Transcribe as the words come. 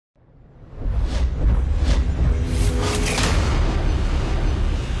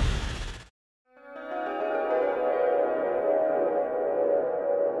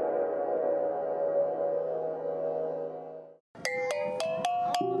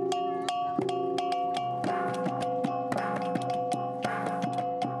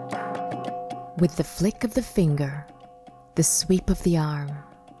With the flick of the finger, the sweep of the arm,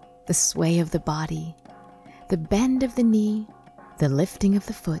 the sway of the body, the bend of the knee, the lifting of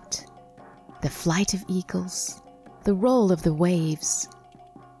the foot, the flight of eagles, the roll of the waves,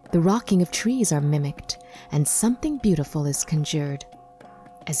 the rocking of trees are mimicked, and something beautiful is conjured,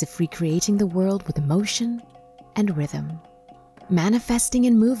 as if recreating the world with motion and rhythm. Manifesting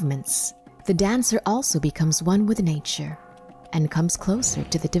in movements, the dancer also becomes one with nature and comes closer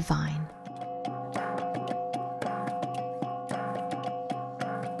to the divine.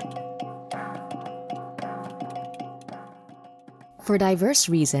 For diverse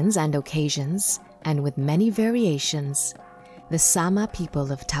reasons and occasions, and with many variations, the Sama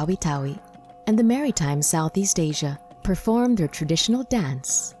people of Tawi-Tawi and the maritime Southeast Asia perform their traditional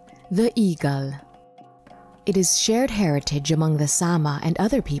dance, the Igal. It is shared heritage among the Sama and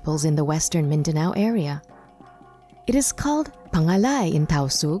other peoples in the western Mindanao area. It is called Pangalay in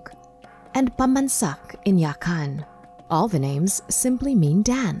Tausug and Pamansak in Yakan. All the names simply mean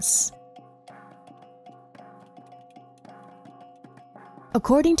dance.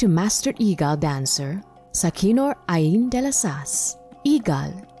 According to Master Igal dancer, Sakinor Ain de la Sas,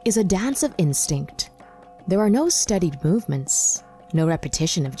 Igal is a dance of instinct. There are no studied movements, no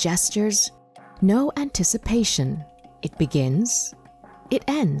repetition of gestures, no anticipation. It begins, it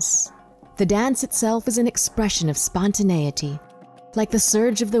ends. The dance itself is an expression of spontaneity, like the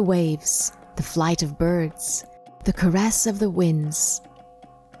surge of the waves, the flight of birds, the caress of the winds.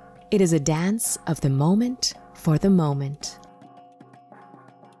 It is a dance of the moment for the moment.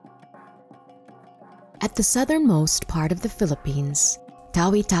 At the southernmost part of the Philippines,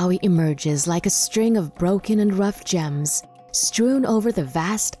 Tawi-Tawi emerges like a string of broken and rough gems strewn over the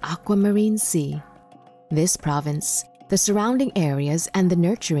vast aquamarine sea. This province, the surrounding areas, and the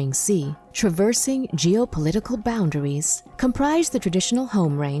nurturing sea, traversing geopolitical boundaries, comprise the traditional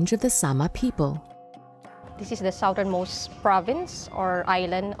home range of the Sama people. This is the southernmost province or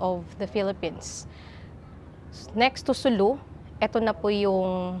island of the Philippines. Next to Sulu, ito na po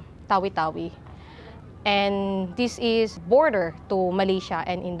yung Tawi-Tawi. And this is border to Malaysia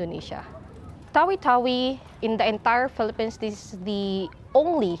and Indonesia. Tawi-Tawi, in the entire Philippines, this is the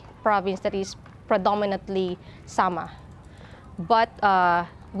only province that is predominantly Sama. But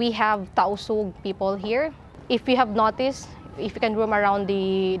we have Tausug people here. If you have noticed, if you can roam around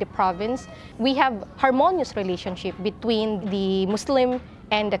the province, we have harmonious relationship between the Muslim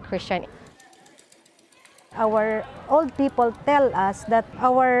and the Christian. Our old people tell us that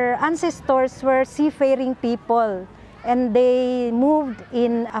our ancestors were seafaring people and they moved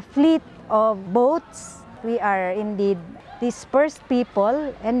in a fleet of boats. We are indeed dispersed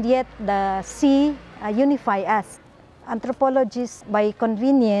people, and yet the sea unify us. Anthropologists, by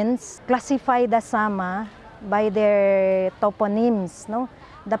convenience, classify the Sama by their toponyms, no?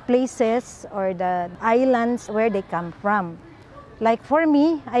 The places or the islands where they come from. Like for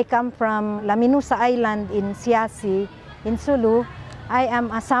me, I come from Laminusa Island in Siasi, in Sulu. I am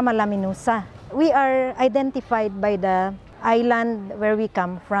a Sama Laminusa. We are identified by the island where we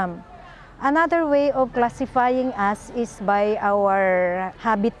come from. Another way of classifying us is by our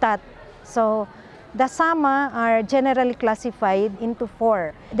habitat. So the Sama are generally classified into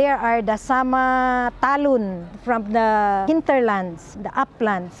four. There are the Sama Talon from the hinterlands, the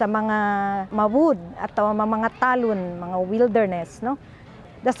uplands, sa mga mawud at mga talon, mga wilderness. No?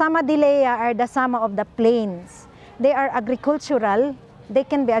 The Sama Dilea are the Sama of the plains. They are agricultural, they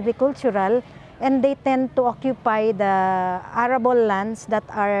can be agricultural, and they tend to occupy the arable lands that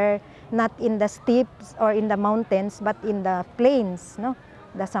are not in the steeps or in the mountains, but in the plains. No?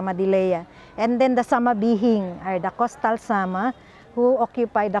 The Sama Dilea. And then the Sama Bihing are the coastal Sama who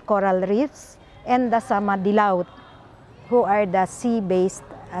occupy the coral reefs, and the Sama Dilaut who are the sea-based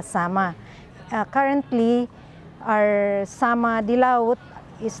Sama. Currently, our Sama Dilaut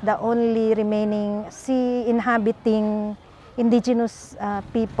is the only remaining sea-inhabiting indigenous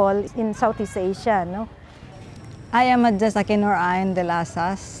people in Southeast Asia. No? I am Sakinor Ain de la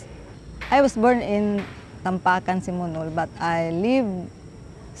Sas. I was born in Tampakan, Simunul, but I live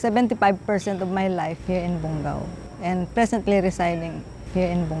 75% of my life here in Bungao and presently residing here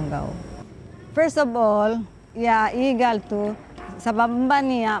in Bungao. First of all, Igal too, sa bamba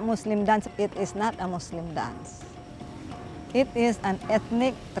niya Muslim dance, it is not a Muslim dance. It is an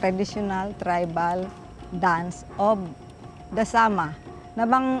ethnic, traditional, tribal dance of the Sama. Na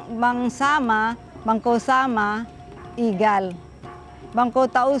bang Sama, bangko Sama, Igal.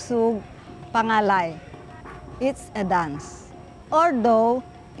 Bangko Tausug, Pangalay. It's a dance. Although,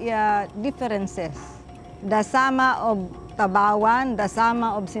 differences. The Sama of Tabawan, the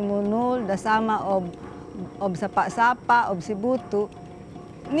Sama of Simunul, the Sama of Sapa-Sapa, of Sibutu,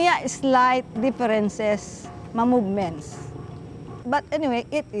 niya slight differences, movements. But anyway,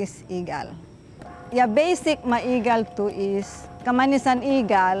 it is Igal. Ya basic ma-Igal to is kamanisan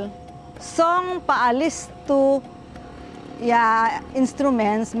Igal, song paalis to ya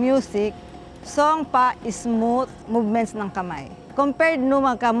instruments, music, song pa smooth movements ng kamay. Compared no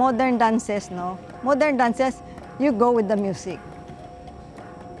mga modern dances, no? Modern dances, you go with the music.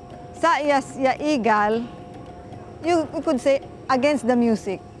 Sa ya Igal, you could say against the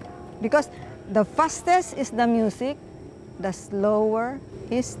music. Because the fastest is the music, the slower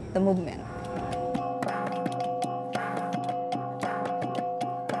is the movement.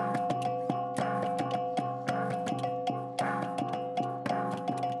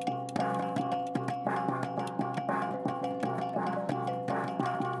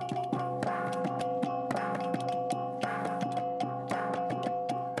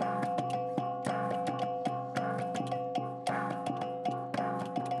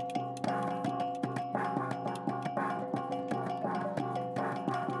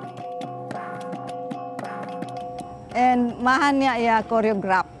 And mahan niya ya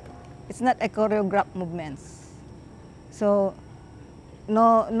choreograph. It's not a choreograph movements. So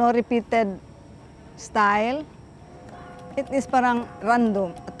no repeated style. It is parang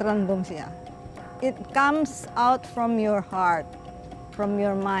random, at random siya. It comes out from your heart, from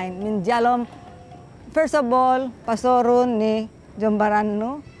your mind. Minjalom, first of all, pasoron ni jombaran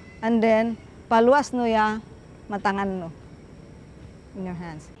no, and then paluas no ya matangan no in your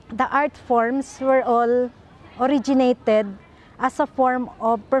hands. The art forms were all originated as a form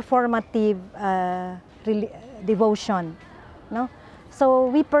of performative devotion, no? So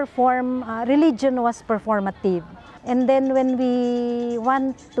we perform, religion was performative. And then when we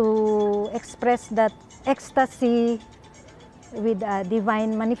want to express that ecstasy with a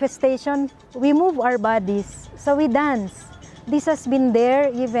divine manifestation, we move our bodies, so we dance. This has been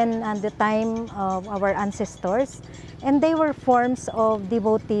there even at the time of our ancestors, and they were forms of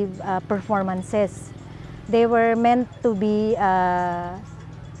devotive performances. They were meant to be a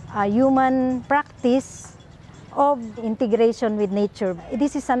human practice of integration with nature.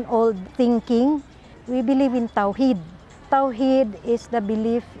 This is an old thinking. We believe in Tawhid. Tawhid is the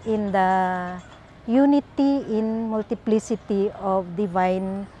belief in the unity in multiplicity of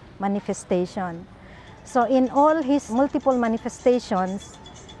divine manifestation. So in all his multiple manifestations,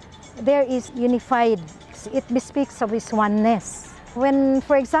 there is unified. It bespeaks of his oneness. When,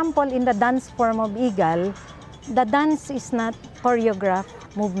 for example, in the dance form of Igal, the dance is not choreographed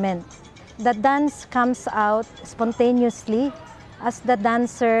movement. The dance comes out spontaneously as the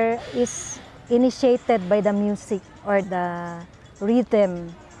dancer is initiated by the music or the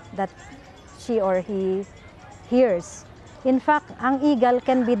rhythm that she or he hears. In fact, ang Igal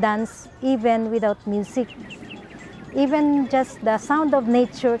can be danced even without music. Even just the sound of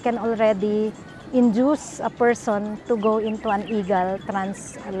nature can already induce a person to go into an Igal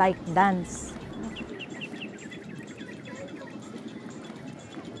trance-like dance.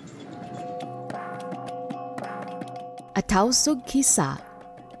 A Tausug Kisa,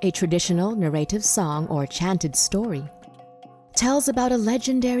 a traditional narrative song or chanted story, tells about a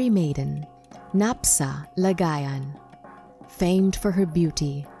legendary maiden, Napsa Lagayan, famed for her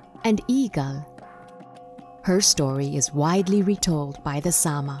beauty, and Igal. Her story is widely retold by the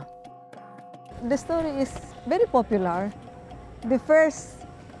Sama. The story is very popular. The first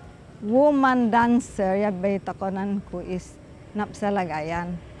woman dancer yabay takonan ko is Napsa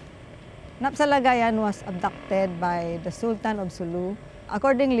Lagayan. Napsa Lagayan was abducted by the Sultan of Sulu.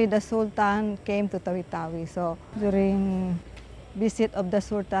 Accordingly, the Sultan came to Tawi-Tawi. So during visit of the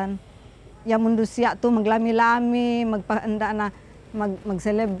Sultan, yamundo siya to maglami-lami, magpahanda na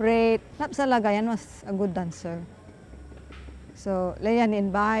mag-celebrate. Napsa Lagayan was a good dancer. So, laya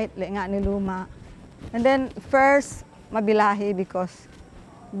ni-invite, laya nga ni Luma. And then, first, mabilahi because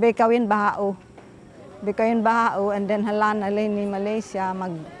bekawin bahao. Bekawin bahao, and then halan alay ni Malaysia,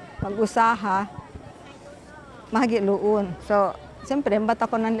 mag-usaha, mahagiluon. So, siyempre, bata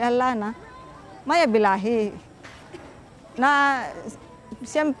ko ng lialana, maya bilahi. Na,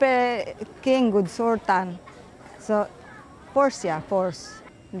 siyempre, king, good sultan. So, force siya, force.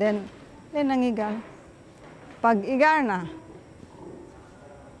 Then nangigal. Pag igar na,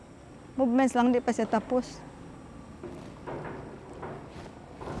 movements lang, di pa siya tapos.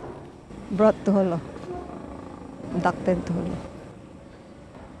 Brought to Holo. Abducted to Holo.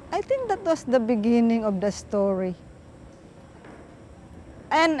 I think that was the beginning of the story.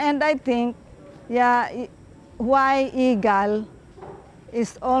 And I think, yeah, why Igal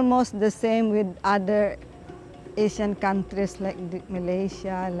is almost the same with other Asian countries like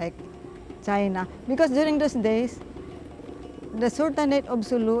Malaysia, like China. Because during those days, the Sultanate of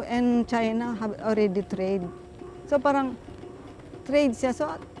Sulu and China have already trade. So parang trade siya.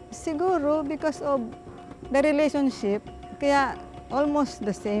 So siguro because of the relationship, kaya almost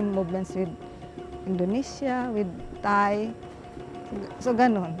the same movements with Indonesia, with Thai. So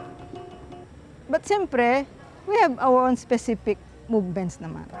ganun. But siyempre, we have our own specific movements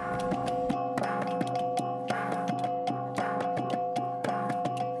naman.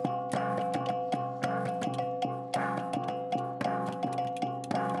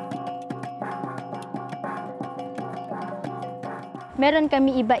 Meron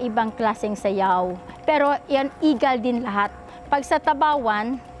kami iba-ibang klaseng sayaw. Pero yan, igal din lahat. Pag sa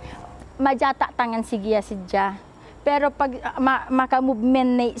tabawan, majata tangan sigiya sidya. Pero pag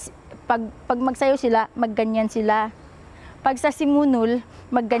maka-movement na, pag magsayaw sila, magganyan sila. Pag sa simunol,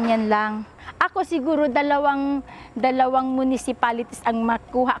 magganyan lang. Ako siguro dalawang municipalities ang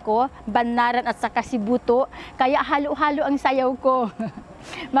makuha ko, Banaran at saka Sibuto. Kaya halo-halo ang sayaw ko.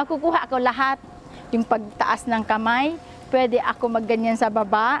 Makukuha ko lahat. Yung pagtaas ng kamay, pwede ako magganyan sa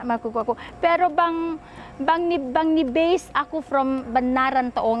baba, makukuha ko. Pero bang ni base ako from Banaran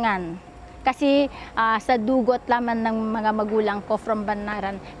Taongan. Kasi sa dugot laman ng mga magulang ko from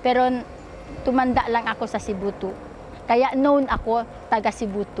Banaran. Pero tumanda lang ako sa Sibuto. Kaya known ako taga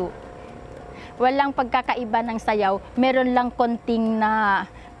Sibuto. Walang pagkakaiba ng sayaw, meron lang konting na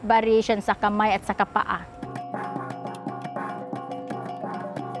variation sa kamay at sa paa.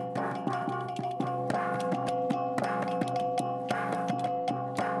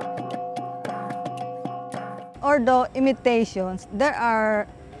 Although imitations, there are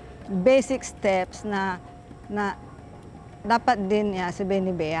basic steps na dapat din niya sabihin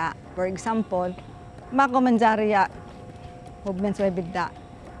ni Bea. For example, makomanjariya movements, webigda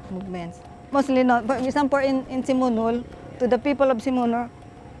movements. Mostly no, for example, in Simunul, to the people of Simunul,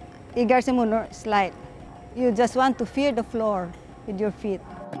 Igar Simunul, slide. You just want to feel the floor with your feet.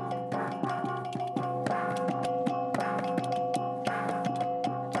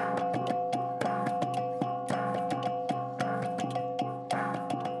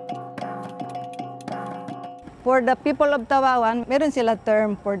 For the people of Tawawan, meron sila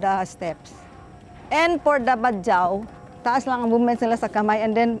term for the steps. And for the badyaw, taas lang ang movement nila sa kamay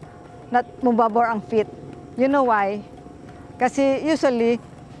and then not mubabor ang feet. You know why? Kasi usually,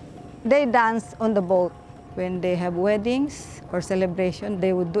 they dance on the boat. When they have weddings or celebration,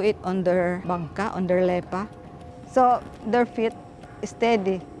 they would do it on their bangka, on their lepa. So, their feet is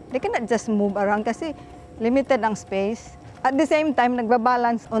steady. They cannot just move around kasi limited ang space. At the same time,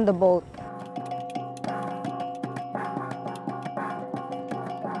 nagbabalance on the boat.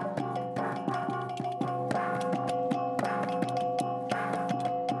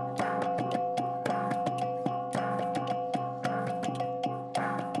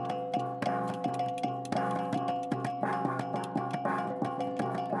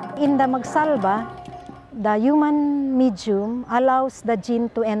 In the magsalba, the human medium allows the jinn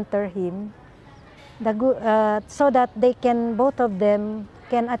to enter him, so that they can, both of them,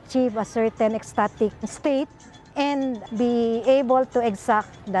 can achieve a certain ecstatic state and be able to exact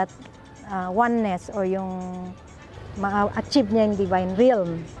that oneness or yung ma-achieve niya yung divine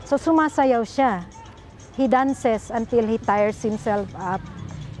realm. So sumasayaw siya. He dances until he tires himself up.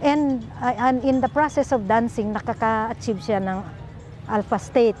 And in the process of dancing, nakaka-achieve siya ng alpha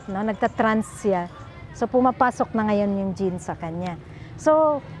state, no? Nagtatrans siya. So pumapasok na ngayon yung jinn sa kanya.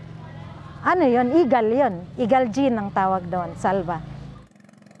 So ano yun? Igal yun. Igal jinn ang tawag doon, salva.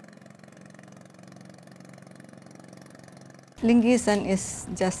 Linggisan is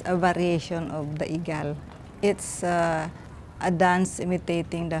just a variation of the Igal. It's a dance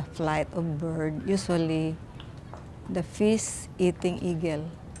imitating the flight of bird, usually the fish eating eagle.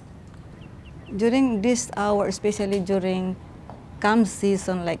 During this hour, especially during calm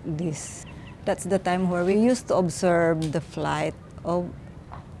season like this, that's the time where we used to observe the flight of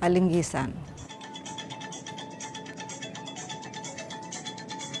a linggisan.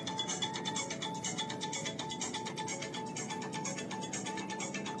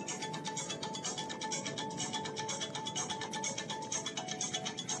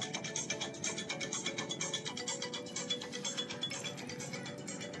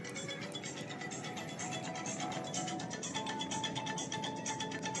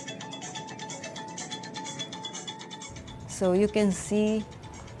 So you can see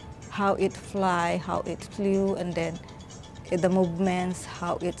how it fly, how it flew, and then the movements,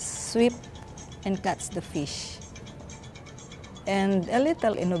 how it sweep and catch the fish. And a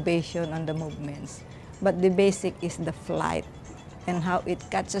little innovation on the movements. But the basic is the flight and how it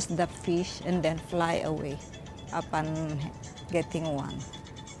catches the fish and then fly away upon getting one.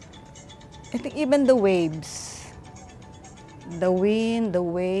 I think even the waves the wind, the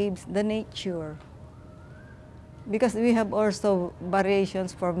waves, the nature. Because we have also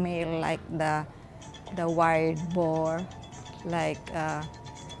variations for male, like the wild boar, like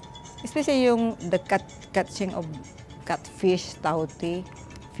especially the catching of catfish, tauti,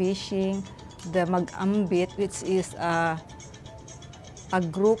 fishing, the mag-ambit, which is a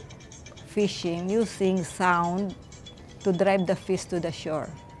group fishing using sound to drive the fish to the shore.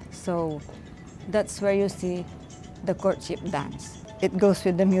 So that's where you see the courtship dance. It goes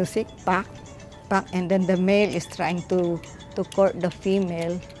with the music, pak, pak, and then the male is trying to court the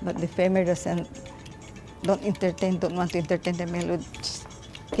female, but the female don't want to entertain the male, would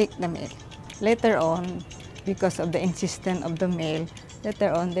kick the male. Later on, because of the insistence of the male,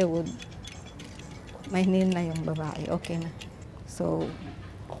 later on they would, mahinin na yung babae, okay na. So,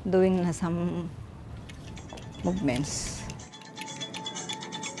 doing na some movements.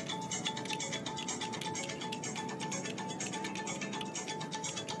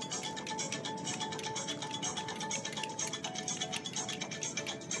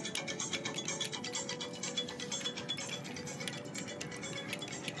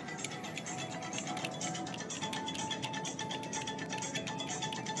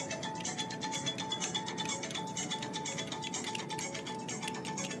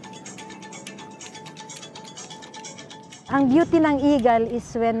 Ang beauty ng Igal is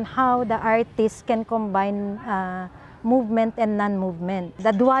when how the artist can combine movement and non-movement.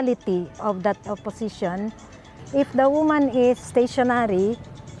 The duality of that opposition. If the woman is stationary,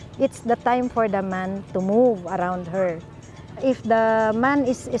 it's the time for the man to move around her. If the man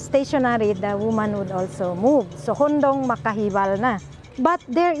is stationary, the woman would also move. So hundong makahibal na. But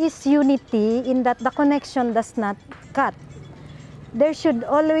there is unity in that the connection does not cut. There should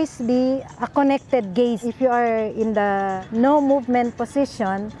always be a connected gaze. If you are in the no movement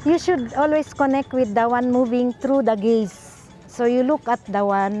position, you should always connect with the one moving through the gaze. So you look at the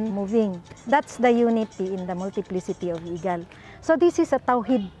one moving. That's the unity in the multiplicity of Igal. So this is a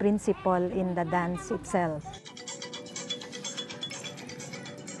Tawhid principle in the dance itself.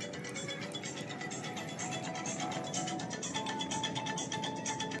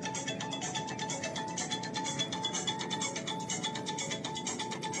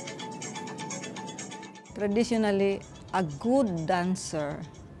 Traditionally, a good dancer,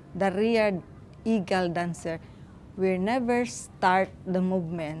 the real Igal dancer, will never start the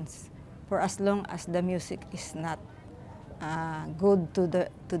movements for as long as the music is not good to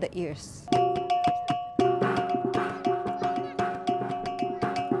the ears.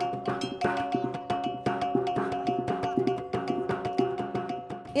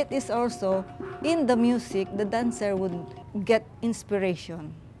 It is also, in the music, the dancer would get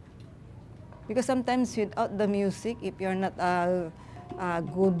inspiration. Because sometimes without the music, if you're not a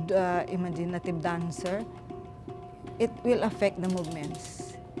good imaginative dancer, it will affect the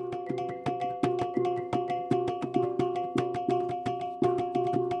movements.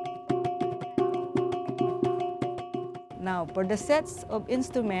 Now, for the sets of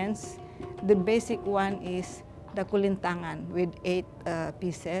instruments, the basic one is the kulintangan with 8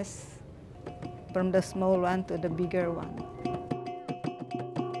 pieces, from the small one to the bigger one.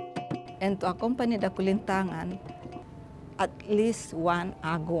 And to accompany the kulintangan, at least 1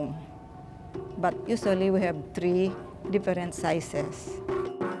 agong. But usually we have 3 different sizes.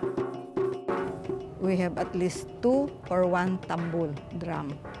 We have at least 2 or 1 tambul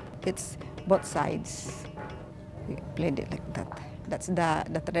drum. It's both sides. We played it like that. That's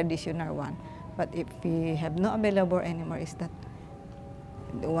the traditional one. But if we have no available anymore, is that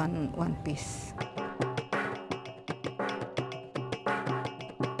one piece.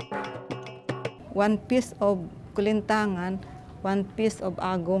 One piece of kulintangan, 1 piece of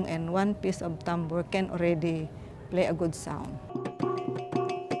agong, and 1 piece of tambur can already play a good sound.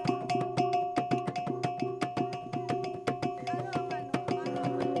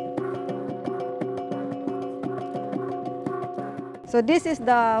 So this is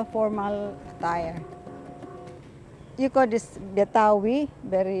the formal attire. You call this betawi,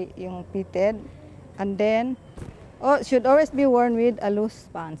 very yung pitted, and then should always be worn with a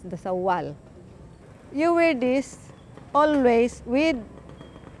loose pants, the sawal. You wear this always with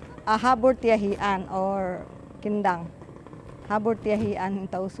a habor tiyahian or kindang. Habor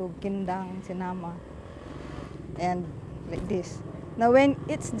tiyahian, tausog, kindang, sinama. And like this. Now when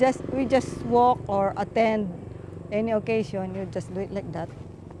it's just, we just walk or attend any occasion, you just do it like that.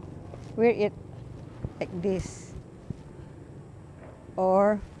 Wear it like this.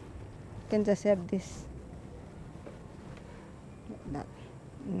 Or you can just have this. Like that.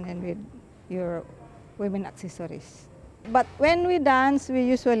 And then with your women accessories. But when we dance, we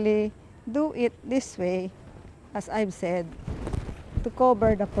usually do it this way, as I've said, to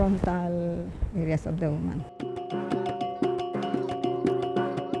cover the frontal areas of the woman.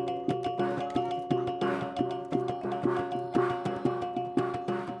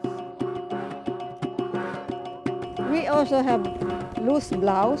 We also have loose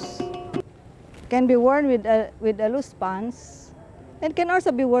blouse, can be worn with a loose pants, and can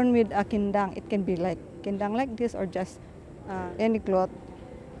also be worn with a kindang. It can be like kindang like this or just any cloth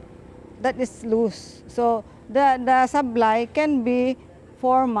that is loose. So the sablay can be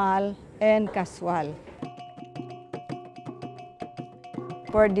formal and casual.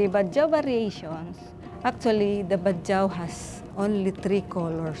 For the badjaw variations, actually the badjaw has only 3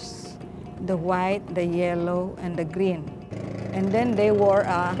 colors: the white, the yellow, and the green. And then they wore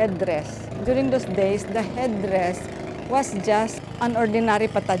a headdress. During those days, the headdress was just an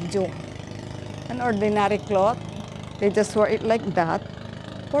ordinary patadjong, an ordinary cloth. They just wore it like that,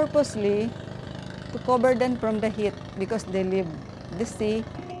 purposely to cover them from the heat because they live the sea.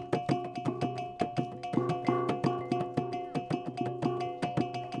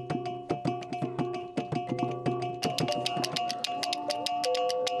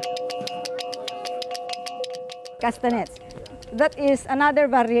 Castanets. That is another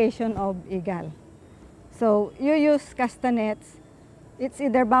variation of Igal. So you use castanets. It's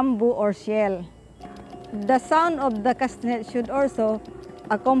either bamboo or shell. The sound of the castanet should also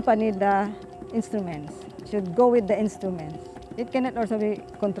accompany the instruments, should go with the instruments. It cannot also be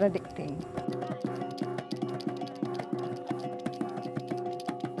contradicting.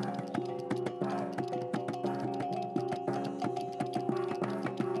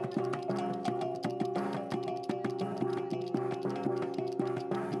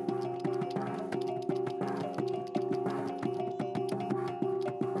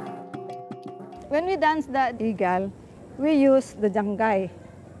 When we dance the Igal, we use the janggay.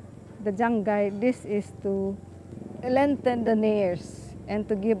 The janggay, this is to lengthen the nails and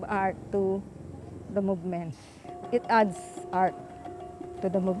to give art to the movements. It adds art to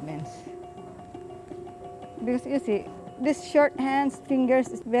the movements. Because you see, this short hands, fingers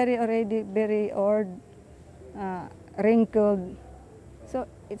is already very old, wrinkled. So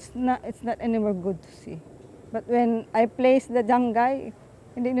it's not anymore good to see. But when I place the janggay,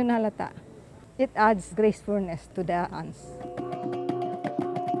 hindi nyo nahalata. It adds gracefulness to the hands.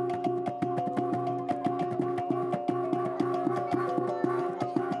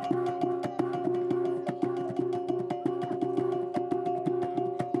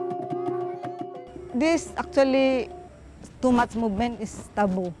 This actually, too much movement is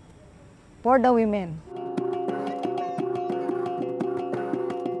taboo for the women.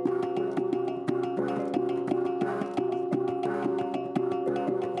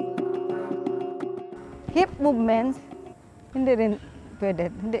 Hip movements, hindi rin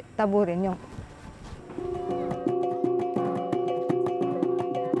pwede, hindi, tabu rin yung.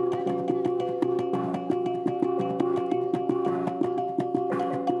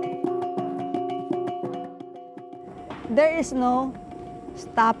 There is no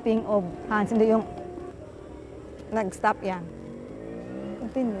stopping of hands, hindi yung nag-stop yan.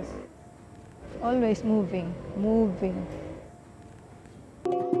 Continuous. Always moving, moving.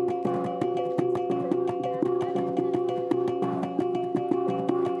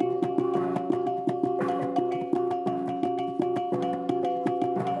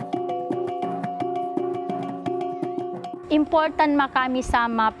 Important makami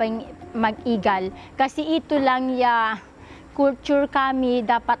sama mag-igal kasi ito lang ya culture kami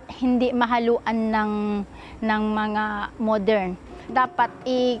dapat hindi mahaluan ng mga modern. Dapat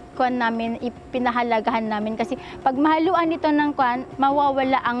ipinahalagahan namin kasi pag mahaluan ito ng kwan,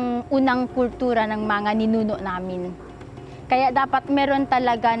 mawawala ang unang kultura ng mga ninuno namin. Kaya dapat meron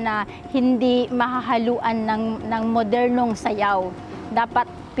talaga na hindi mahahaluan ng modernong sayaw.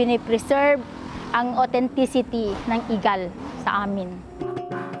 Dapat pinipreserve ang authenticity ng Igal sa amin.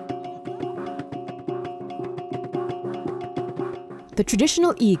 The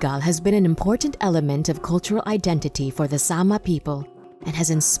traditional Igal has been an important element of cultural identity for the Sama people and has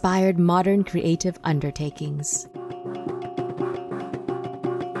inspired modern creative undertakings.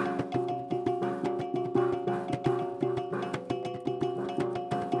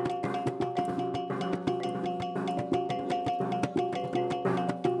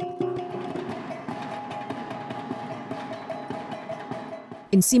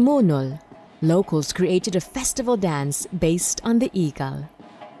 In Simonol, locals created a festival dance based on the Igal.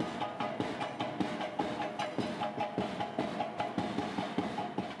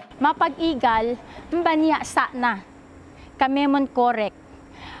 Mapag-igal, mbanya sa na. Kami mon korek.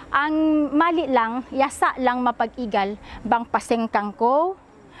 Ang mali lang, yasa lang mapag-igal, bang pasengkang ko,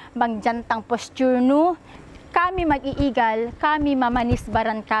 bang jantang posture no, kami mag-iigal, kami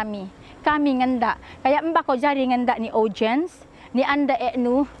mamanisbaran kami. Kami nganda. Kaya mbako jari nganda ni audience, ni anda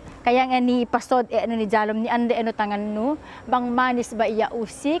enu, kaya nga ni pasod enu ni jalom, ni anda enu tangan nu, bang manis ba iya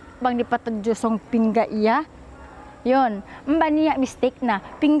usik, bang ni patadjusong pingga iya. Yon, mba niya mistake na.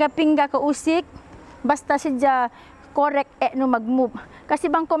 Pingga-pingga ka usik, basta siya correct enu mag-move. Kasi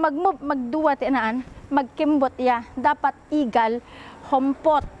bang ko mag-move, magduwa tinaan, magkimbot iya. Dapat igal,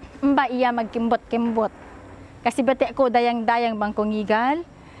 hompot, mba iya magkimbot-kimbot. Kasi bati ako dayang-dayang bang kong igal,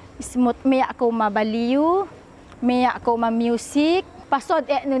 smooth, may ako mabaliw, may ako ma-music, pasod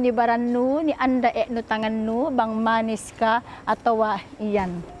enu ni barannu, ni anda enu tangannu, bang manis ka, atawa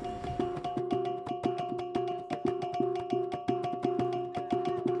iyan.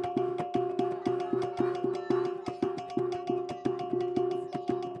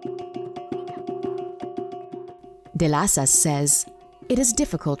 De Lasas says, it is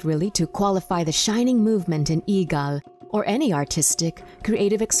difficult really to qualify the shining movement in Igal, or any artistic,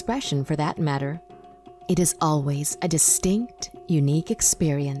 creative expression for that matter. It is always a distinct, unique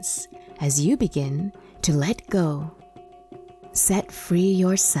experience as you begin to let go. Set free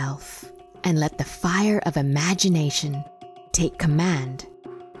yourself and let the fire of imagination take command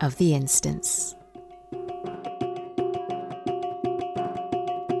of the instance.